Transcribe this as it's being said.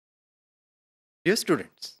Dear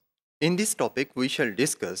students, in this topic we shall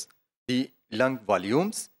discuss the lung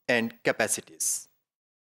volumes and capacities.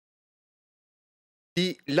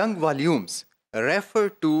 The lung volumes refer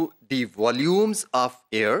to the volumes of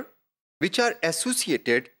air which are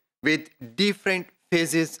associated with different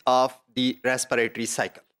phases of the respiratory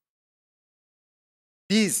cycle.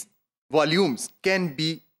 These volumes can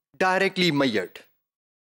be directly measured.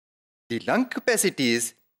 The lung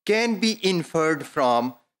capacities can be inferred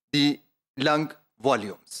from the lung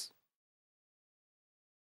volumes.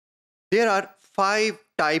 There are 5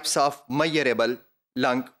 types of measurable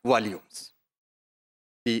lung volumes: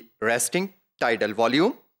 the resting tidal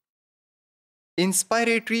volume,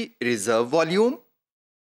 inspiratory reserve volume,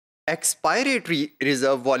 expiratory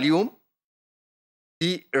reserve volume,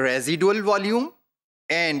 the residual volume,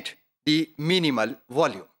 and the minimal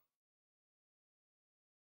volume.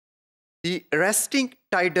 The resting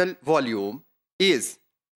tidal volume is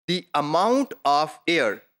the amount of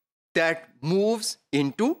air that moves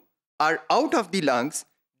into or out of the lungs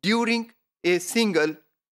during a single,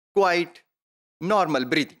 quite normal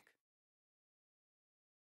breathing.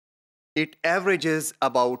 It averages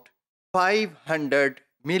about 500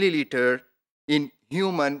 milliliter in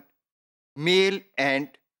human, male and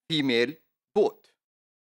female both.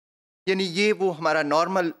 यानी ये वो हमारा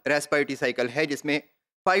normal respiratory cycle है जिसमें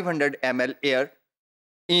 500 ml air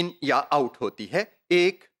in या out होती है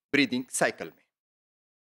एक ब्रीदिंग साइकिल में.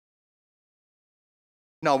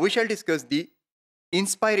 Now we shall discuss the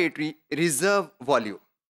inspiratory reserve volume,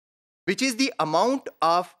 which is the amount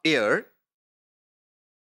of air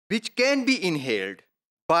which can be inhaled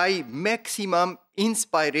by maximum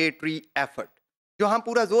inspiratory effort. जो हम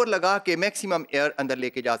पूरा जोर लगा के मैक्सिमम एयर अंदर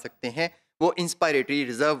लेके जा सकते हैं वो इंस्पायरेटरी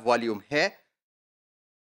रिजर्व वॉल्यूम है.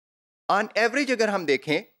 ऑन एवरेज अगर हम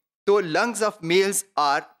देखें तो lungs of males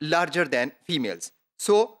are larger than females,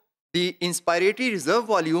 so the inspiratory reserve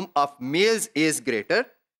volume of males is greater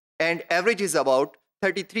and average is about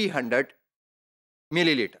 3300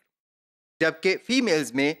 millilitre, जबकि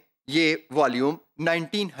फीमेल्स में ये वॉल्यूम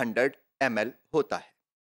 1900 ml होता है.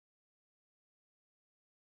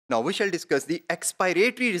 Now we shall discuss the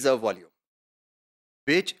expiratory reserve volume,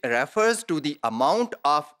 which refers to the amount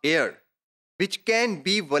of air which can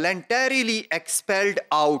be voluntarily expelled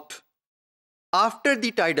out after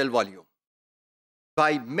the tidal volume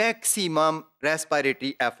by maximum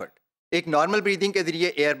respiratory effort. एक normal breathing के जरिए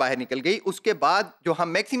air बाहर निकल गई, उसके बाद जो हम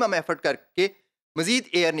मैक्सिमम एफर्ट करके मजीद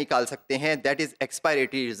एयर निकाल सकते हैं, that is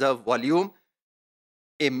expiratory reserve volume.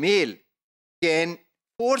 A mail can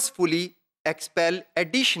forcefully expel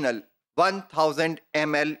additional 1000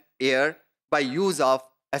 ml air by use of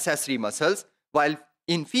accessory muscles, while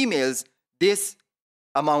in females this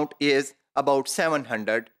amount is about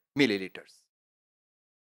 700 milliliters.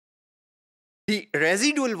 The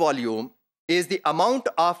residual volume is the amount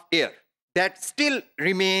of air that still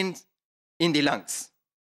remains in the lungs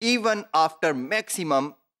even after maximum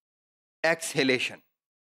exhalation.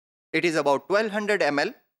 It is about 1200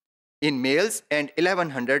 ml in males and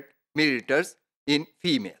 1100 milliliters in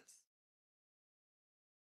females.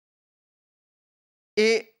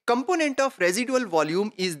 A component of residual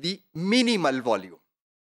volume is the minimal volume.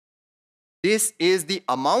 This is the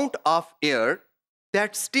amount of air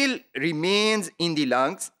that still remains in the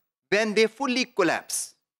lungs when they fully collapse.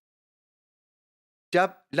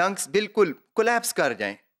 जब lungs बिल्कुल collapse कर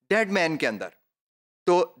जाएं dead man के अंदर,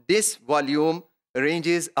 तो this volume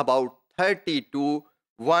ranges about 30 to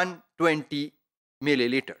 120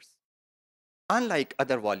 milliliters. Unlike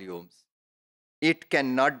other volumes, it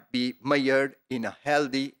cannot be measured in a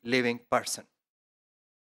healthy living person.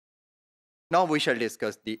 Now we shall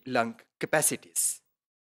discuss the lung capacities,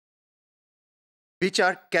 which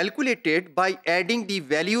are calculated by adding the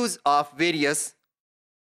values of various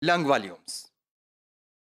lung volumes.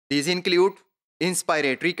 These include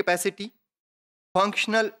inspiratory capacity,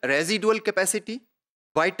 functional residual capacity,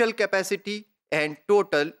 vital capacity, and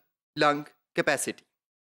total lung capacity.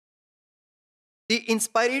 The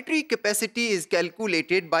inspiratory capacity is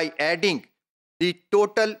calculated by adding the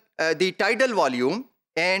tidal volume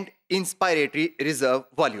and inspiratory reserve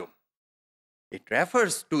volume. It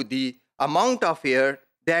refers to the amount of air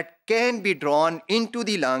that can be drawn into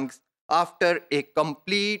the lungs after a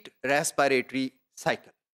complete respiratory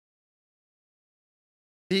cycle.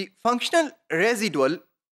 The functional residual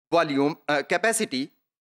volume capacity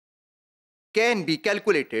can be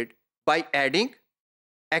calculated by adding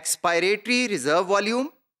expiratory reserve volume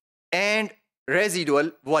and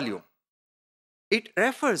residual volume. It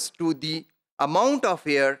refers to the amount of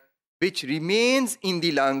air which remains in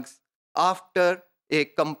the lungs after a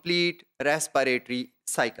complete respiratory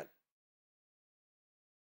cycle.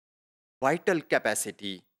 vital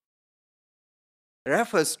capacity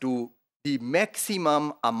refers to the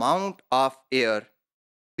maximum amount of air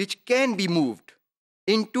which can be moved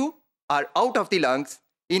into or out of the lungs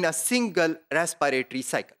in a single respiratory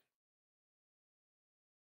cycle.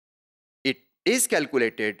 It is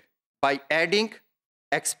calculated by adding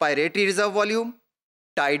expiratory reserve volume,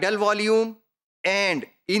 tidal volume, and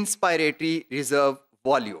inspiratory reserve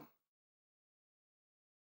volume.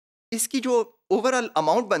 इसकी जो overall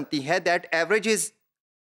amount बनती है that average is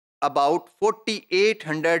about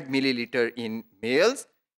 4800 milliliter in males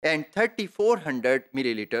and 3400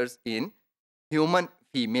 milliliters in human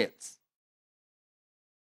females.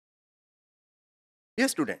 Dear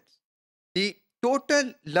students, the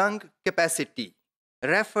total lung capacity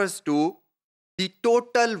refers to the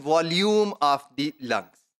total volume of the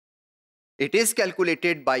lungs. It is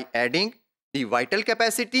calculated by adding the vital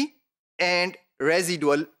capacity and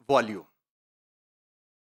residual volume.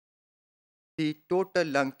 The total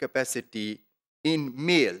lung capacity in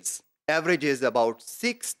males averages about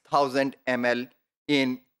 6000 ml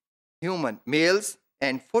in human males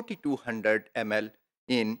and 4200 ml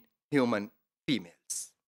in human females.